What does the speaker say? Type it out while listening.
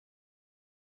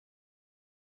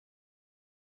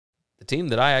the team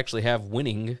that I actually have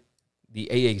winning the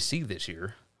AAC this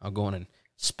year. I'll go on and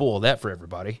spoil that for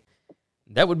everybody.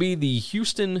 That would be the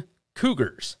Houston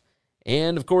Cougars.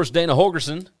 And, of course, Dana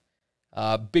Holgorsen.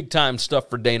 Big-time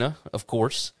stuff for Dana, of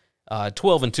course.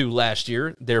 12-2 last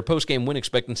year. Their post-game win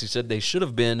expectancy said they should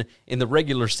have been in the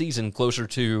regular season closer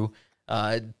to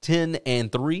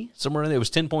 10-3. Somewhere in there, it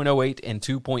was 10.08 and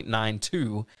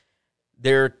 2.92.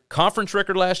 Their conference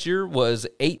record last year was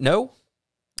 8-0.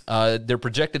 Their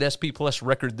projected SP Plus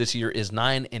record this year is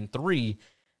 9-3.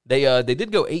 They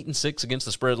did go 8-6 against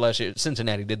the spread last year.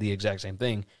 Cincinnati did the exact same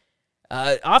thing.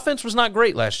 Offense was not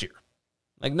great last year.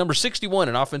 Like number 61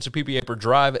 in offensive PPA per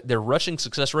drive. Their rushing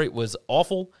success rate was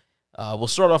awful. We'll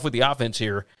start off with the offense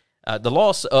here. The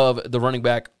loss of the running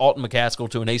back, Alton McCaskill,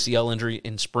 to an ACL injury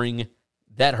in spring,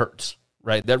 that hurts,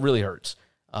 right? That really hurts.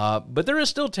 But there is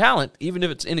still talent, even if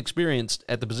it's inexperienced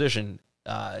at the position.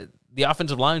 The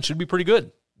offensive line should be pretty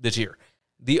good this year.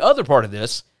 The other part of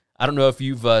this, I don't know if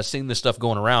you've seen this stuff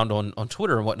going around on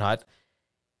Twitter and whatnot.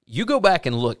 You go back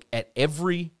and look at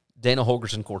every Dana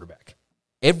Holgorsen quarterback.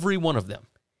 Every one of them.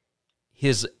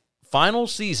 His final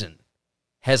season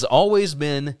has always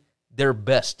been their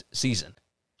best season.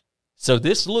 So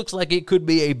this looks like it could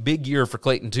be a big year for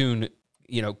Clayton Tune,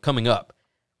 coming up.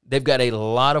 They've got a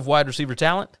lot of wide receiver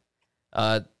talent.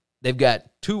 They've got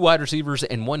 2 wide receivers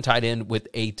and 1 tight end with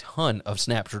a ton of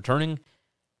snaps returning.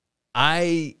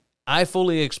 I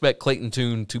fully expect Clayton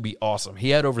Tune to be awesome. He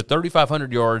had over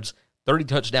 3,500 yards, 30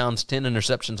 touchdowns, 10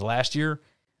 interceptions last year.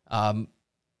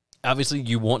 Obviously,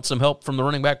 you want some help from the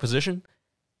running back position,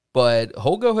 but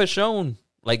Holgo has shown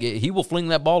he will fling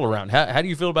that ball around. How do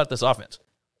you feel about this offense?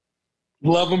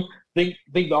 Love them. Think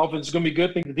the offense is going to be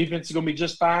good. Think the defense is going to be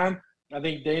just fine. I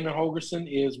think Dana Holgorsen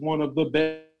is one of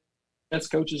the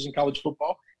best coaches in college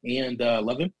football, and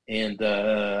love him. And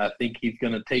I think he's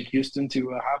going to take Houston to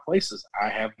high places. I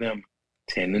have them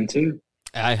 10-2.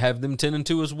 I have them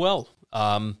 10-2 as well.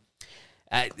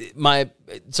 My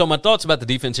thoughts about the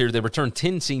defense here: they returned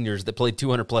 10 seniors that played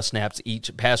 200-plus snaps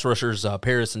each. Pass rushers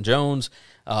Paris and Jones,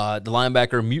 the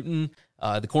linebacker Muton,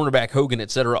 the cornerback Hogan,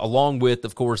 etc., along with,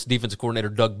 of course, defensive coordinator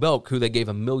Doug Belk, who they gave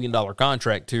a $1 million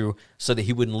contract to so that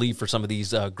he wouldn't leave for some of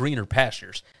these greener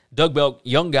pastures. Doug Belk,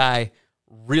 young guy,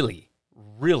 really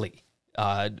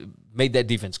made that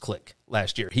defense click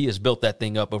last year. He has built that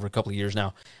thing up over a couple of years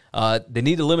now. They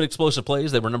need to limit explosive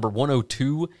plays. They were number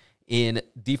 102 in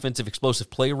defensive explosive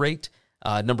play rate,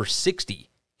 number 60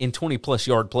 in 20-plus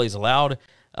yard plays allowed.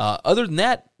 Other than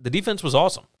that, the defense was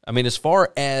awesome. I mean, as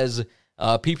far as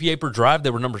PPA per drive, they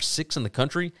were number 6 in the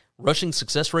country. Rushing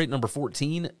success rate, number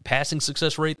 14. Passing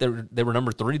success rate, they were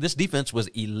number 3. This defense was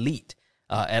elite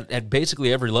at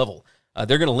basically every level.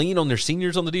 They're going to lean on their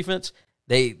seniors on the defense.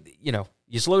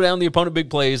 You slow down the opponent big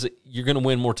plays, you're going to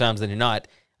win more times than you're not.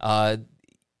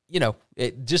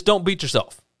 Just don't beat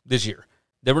yourself this year.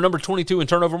 They were number 22 in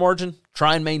turnover margin.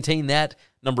 Try and maintain that.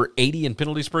 Number 80 in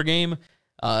penalties per game.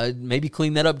 Maybe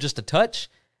clean that up just a touch.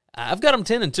 I've got them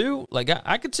 10-2.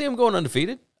 I could see them going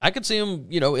undefeated. I could see them,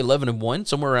 11-1,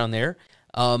 somewhere around there.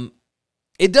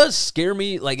 It does scare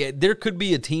me. There could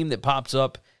be a team that pops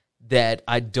up that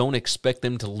I don't expect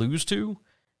them to lose to,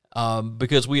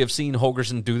 because we have seen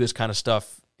Holgorsen do this kind of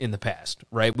stuff in the past,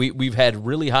 right? We've had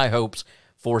really high hopes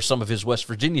for some of his West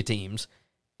Virginia teams,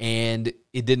 and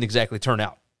it didn't exactly turn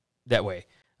out that way.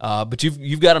 But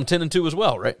you've got them 10-2 as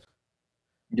well, right?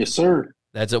 Yes, sir.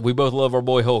 That's it. We both love our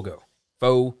boy Holgo.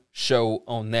 Faux show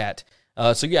on that.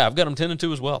 So yeah, I've got them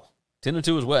 10-2 as well.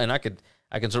 10-2 as well, and I can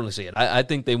certainly see it. I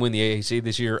think they win the AAC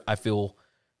this year. I feel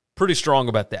pretty strong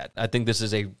about that. I think this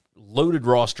is a loaded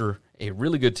roster, a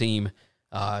really good team.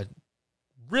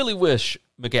 Really wish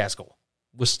McCaskill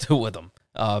was still with them.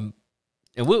 And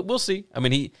we'll see. I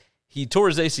mean, he tore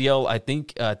his ACL, I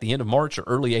think, at the end of March or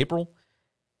early April.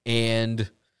 And,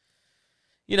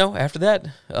 after that,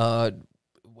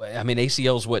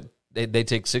 ACL's what, they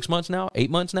take 6 months now? 8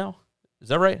 months now? Is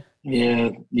that right? Yeah,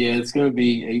 it's going to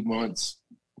be 8 months,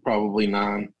 probably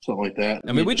 9, something like that.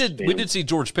 I mean, we did see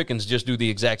George Pickens just do the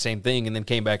exact same thing and then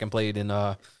came back and played in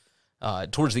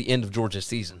towards the end of Georgia's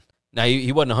season. Now,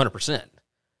 he wasn't 100%,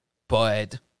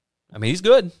 but, he's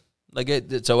good.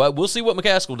 So we'll see what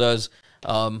McCaskill does.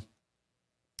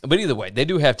 But either way, they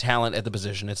do have talent at the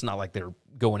position. It's not like they're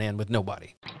going in with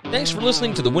nobody. Thanks for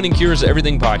listening to the Winning Cures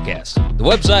Everything podcast. The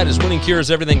website is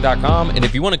winningcureseverything.com, and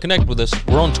if you want to connect with us,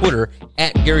 we're on Twitter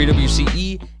at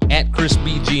GaryWCE, at Chris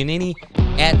B. Giannini,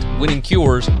 at Winning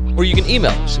Cures, or you can email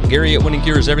us, Gary at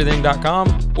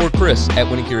winningcureseverything.com or Chris at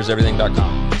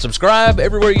winningcureseverything.com. Subscribe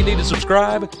everywhere you need to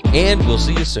subscribe, and we'll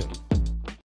see you soon.